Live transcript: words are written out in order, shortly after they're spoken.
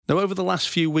Now, over the last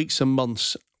few weeks and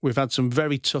months, we've had some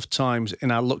very tough times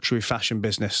in our luxury fashion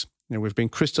business. We've been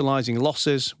crystallising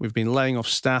losses, we've been laying off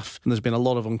staff, and there's been a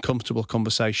lot of uncomfortable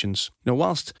conversations.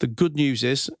 Whilst the good news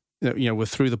is, we're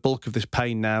through the bulk of this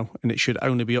pain now, and it should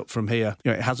only be up from here.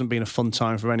 It hasn't been a fun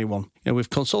time for anyone.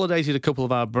 We've consolidated a couple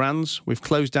of our brands, we've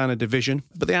closed down a division,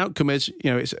 but the outcome is,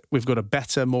 we've got a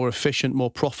better, more efficient,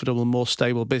 more profitable, and more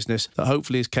stable business that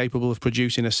hopefully is capable of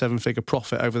producing a 7-figure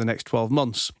profit over the next 12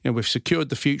 months. We've secured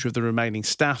the future of the remaining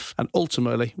staff, and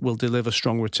ultimately will deliver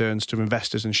strong returns to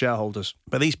investors and shareholders.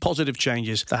 But these positive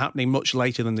changes, they're happening much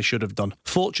later than they should have done.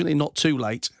 Fortunately, not too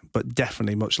late, but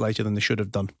definitely much later than they should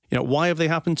have done. Why have they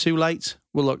happened too late?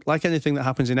 Well, look, like anything that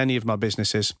happens in any of my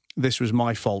businesses, this was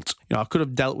my fault. I could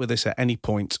have dealt with this at any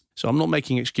point. So I'm not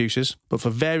making excuses, but for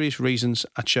various reasons,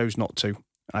 I chose not to.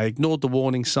 I ignored the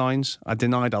warning signs, I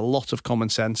denied a lot of common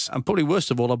sense, and probably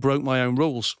worst of all, I broke my own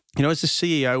rules. As the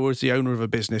CEO or as the owner of a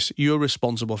business, you're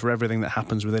responsible for everything that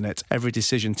happens within it. Every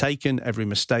decision taken, every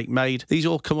mistake made, these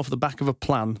all come off the back of a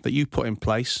plan that you put in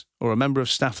place, or a member of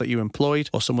staff that you employed,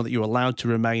 or someone that you allowed to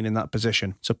remain in that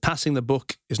position. So passing the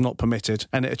buck is not permitted,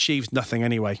 and it achieves nothing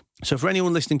anyway. So for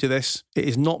anyone listening to this, it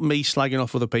is not me slagging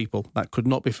off other people. That could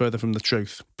not be further from the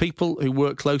truth. People who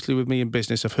work closely with me in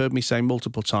business have heard me say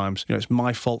multiple times, it's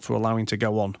my fault for allowing to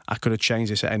go on. I could have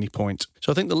changed this at any point.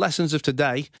 So I think the lessons of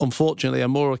today, unfortunately, are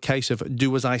more a case of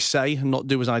do as I say and not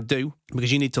do as I do,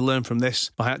 because you need to learn from this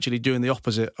by actually doing the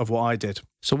opposite of what I did.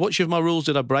 So which of my rules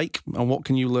did I break, and what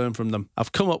can you learn from them?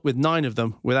 I've come up with 9 of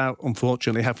them without,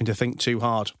 unfortunately, having to think too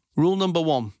hard. Rule number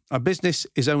 1, a business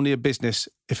is only a business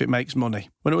if it makes money.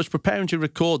 When I was preparing to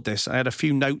record this, I had a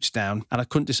few notes down and I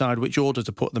couldn't decide which order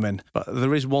to put them in. But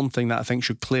there is one thing that I think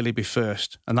should clearly be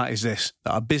first, and that is this,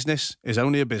 that a business is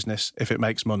only a business if it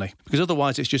makes money. Because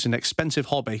otherwise it's just an expensive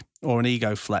hobby or an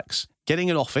ego flex.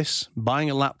 Getting an office, buying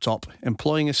a laptop,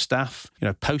 employing a staff,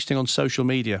 posting on social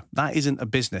media, that isn't a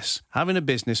business. Having a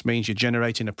business means you're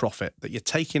generating a profit, that you're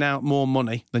taking out more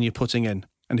money than you're putting in.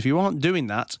 And if you aren't doing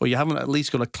that, or you haven't at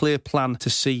least got a clear plan to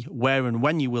see where and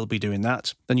when you will be doing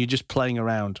that, then you're just playing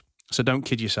around. So don't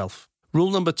kid yourself.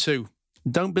 Rule number 2,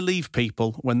 don't believe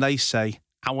people when they say,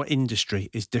 our industry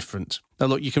is different. Now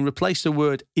look, you can replace the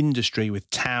word industry with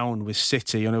town, with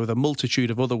city, with a multitude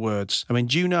of other words.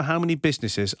 Do you know how many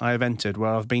businesses I have entered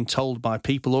where I've been told by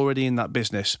people already in that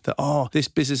business that, this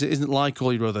business isn't like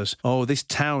all your others. This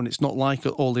town, it's not like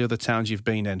all the other towns you've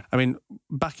been in.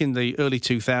 Back in the early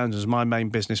 2000s, my main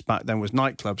business back then was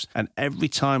nightclubs. And every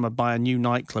time I buy a new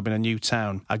nightclub in a new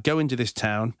town, I'd go into this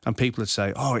town and people would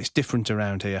say, it's different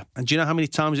around here. And do you know how many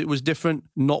times it was different?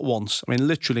 Not once.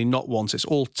 Literally not once. It's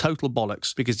all total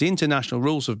bollocks, because the international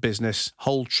rules of business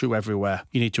hold true everywhere.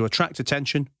 You need to attract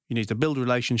attention, you need to build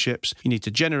relationships, you need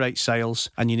to generate sales,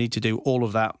 and you need to do all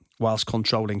of that whilst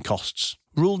controlling costs.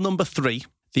 Rule number 3,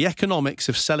 the economics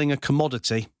of selling a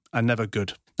commodity are never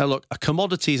good. Now look, a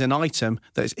commodity is an item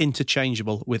that is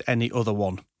interchangeable with any other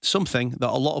one, something that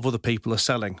a lot of other people are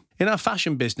selling. In our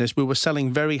fashion business, we were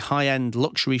selling very high-end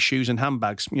luxury shoes and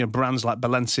handbags, brands like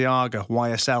Balenciaga,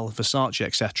 YSL, Versace,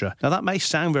 etc. Now that may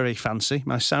sound very fancy,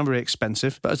 may sound very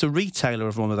expensive, but as a retailer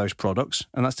of one of those products,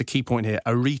 and that's the key point here,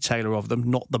 a retailer of them,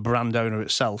 not the brand owner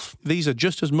itself, these are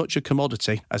just as much a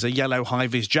commodity as a yellow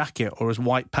high-vis jacket or as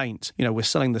white paint. We're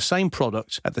selling the same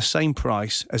product at the same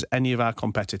price as any of our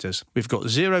competitors. We've got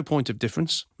 0 point of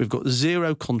difference, we've got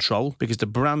 0 control, because the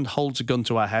brand holds a gun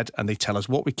to our head and they tell us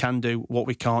what we can do, what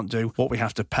we can't do, what we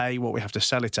have to pay, what we have to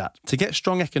sell it at. To get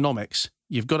strong economics,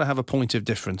 you've got to have a point of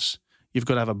difference. You've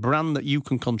got to have a brand that you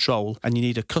can control, and you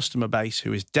need a customer base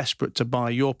who is desperate to buy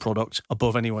your product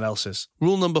above anyone else's.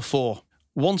 Rule number 4,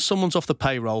 once someone's off the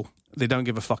payroll, they don't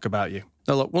give a fuck about you.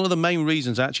 Now look, one of the main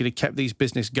reasons I actually kept these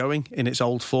business going in its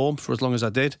old form for as long as I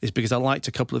did is because I liked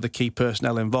a couple of the key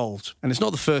personnel involved. And it's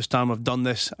not the first time I've done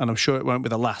this, and I'm sure it won't be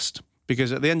the last.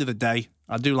 Because at the end of the day,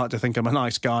 I do like to think I'm a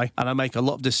nice guy, and I make a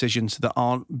lot of decisions that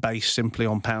aren't based simply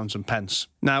on pounds and pence.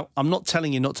 Now, I'm not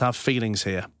telling you not to have feelings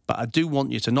here, but I do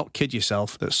want you to not kid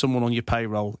yourself that someone on your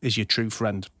payroll is your true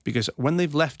friend, because when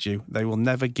they've left you, they will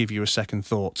never give you a second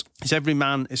thought. It's every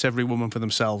man, it's every woman for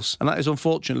themselves, and that is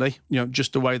unfortunately,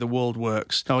 just the way the world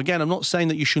works. Now, again, I'm not saying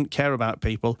that you shouldn't care about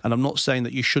people, and I'm not saying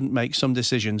that you shouldn't make some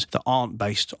decisions that aren't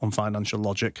based on financial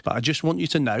logic, but I just want you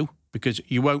to know, because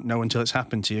you won't know until it's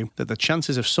happened to you, that the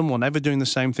chances of someone ever doing the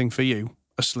same thing for you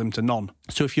are slim to none.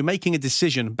 So if you're making a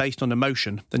decision based on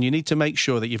emotion, then you need to make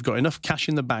sure that you've got enough cash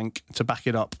in the bank to back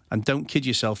it up, and don't kid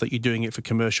yourself that you're doing it for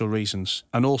commercial reasons.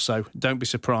 And also, don't be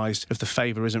surprised if the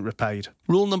favour isn't repaid.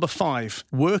 Rule number 5,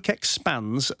 work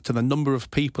expands to the number of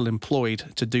people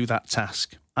employed to do that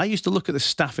task. I used to look at the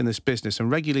staff in this business and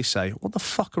regularly say, what the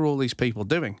fuck are all these people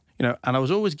doing? And I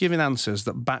was always giving answers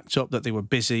that backed up that they were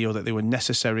busy or that they were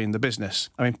necessary in the business.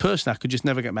 I mean, personally, I could just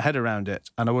never get my head around it,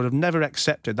 and I would have never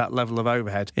accepted that level of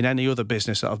overhead in any other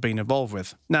business that I've been involved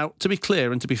with. Now, to be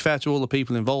clear and to be fair to all the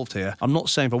people involved here, I'm not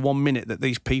saying for 1 minute that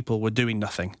these people were doing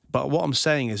nothing, but what I'm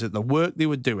saying is that the work they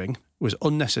were doing was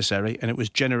unnecessary, and it was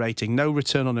generating no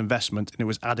return on investment, and it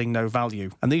was adding no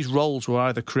value. And these roles were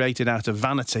either created out of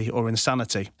vanity or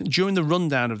insanity. During the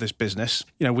rundown of this business,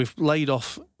 we've laid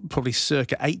off probably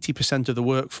circa 80% of the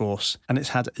workforce, and it's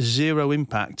had zero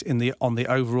impact on the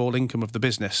overall income of the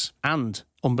business. And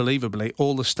unbelievably,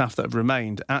 all the staff that have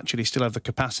remained actually still have the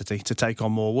capacity to take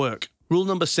on more work. Rule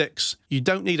number 6, you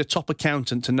don't need a top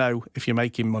accountant to know if you're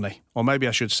making money. Or maybe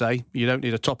I should say, you don't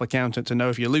need a top accountant to know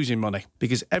if you're losing money.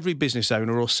 Because every business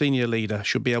owner or senior leader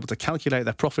should be able to calculate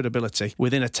their profitability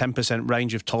within a 10%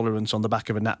 range of tolerance on the back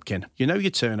of a napkin. You know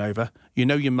your turnover, you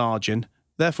know your margin,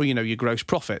 therefore you know your gross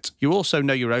profit. You also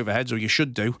know your overheads, or you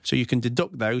should do, so you can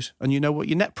deduct those and you know what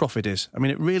your net profit is. I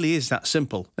mean, it really is that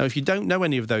simple. Now, if you don't know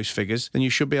any of those figures, then you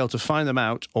should be able to find them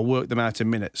out or work them out in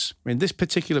minutes. I mean, this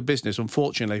particular business,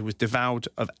 unfortunately, was devoid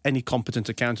of any competent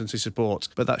accountancy support,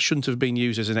 but that shouldn't have been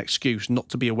used as an excuse not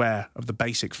to be aware of the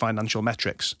basic financial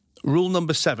metrics. Rule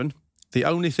number 7, the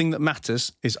only thing that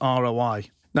matters is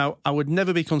ROI. Now, I would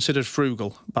never be considered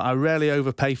frugal, but I rarely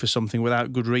overpay for something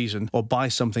without good reason or buy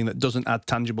something that doesn't add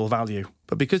tangible value.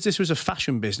 But because this was a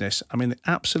fashion business, I mean, the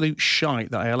absolute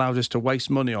shite that I allowed us to waste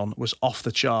money on was off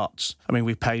the charts. I mean,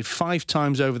 we paid 5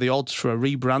 times over the odds for a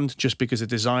rebrand just because a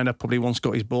designer probably once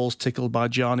got his balls tickled by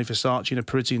Gianni Versace in a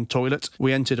Parisian toilet.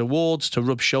 We entered awards to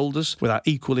rub shoulders with our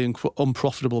equally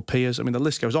unprofitable peers. I mean, the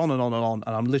list goes on and on and on,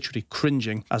 and I'm literally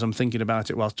cringing as I'm thinking about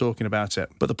it whilst talking about it.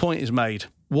 But the point is made.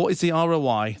 What is the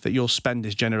ROI that your spend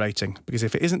is generating? Because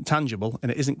if it isn't tangible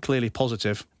and it isn't clearly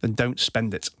positive, then don't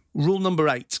spend it. Rule number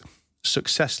 8,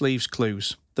 success leaves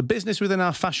clues. The business within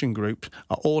our fashion group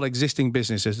are all existing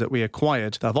businesses that we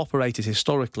acquired that have operated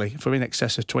historically for in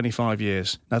excess of 25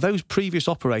 years. Now, those previous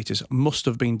operators must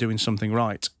have been doing something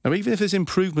right. Now, even if there's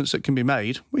improvements that can be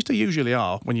made, which there usually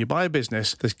are, when you buy a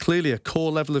business, there's clearly a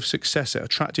core level of success that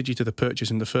attracted you to the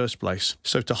purchase in the first place.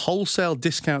 So to wholesale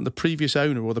discount the previous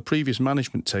owner or the previous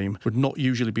management team would not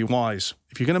usually be wise.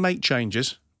 If you're going to make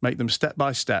changes, make them step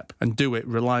by step and do it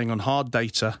relying on hard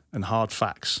data and hard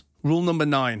facts. Rule number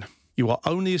 9. You are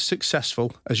only as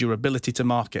successful as your ability to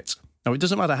market. Now, it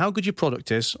doesn't matter how good your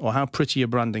product is or how pretty your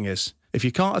branding is. If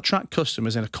you can't attract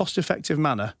customers in a cost-effective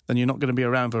manner, then you're not going to be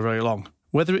around for very long.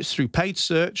 Whether it's through paid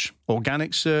search,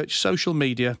 organic search, social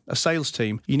media, a sales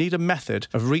team, you need a method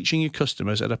of reaching your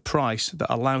customers at a price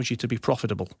that allows you to be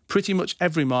profitable. Pretty much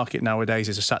every market nowadays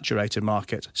is a saturated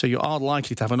market, so you are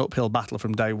likely to have an uphill battle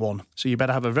from day one. So you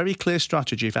better have a very clear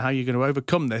strategy for how you're going to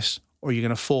overcome this, or you're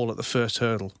going to fall at the first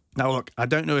hurdle. Now, look, I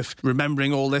don't know if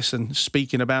remembering all this and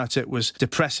speaking about it was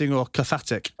depressing or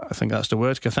cathartic. I think that's the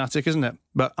word, cathartic, isn't it?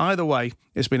 But either way,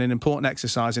 it's been an important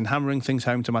exercise in hammering things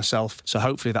home to myself, so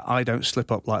hopefully that I don't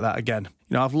slip up like that again.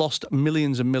 I've lost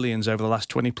millions and millions over the last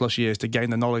 20 plus years to gain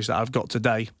the knowledge that I've got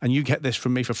today, and you get this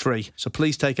from me for free, so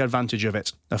please take advantage of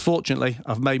it. Now, fortunately,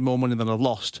 I've made more money than I've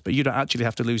lost, but you don't actually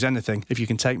have to lose anything if you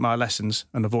can take my lessons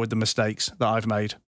and avoid the mistakes that I've made.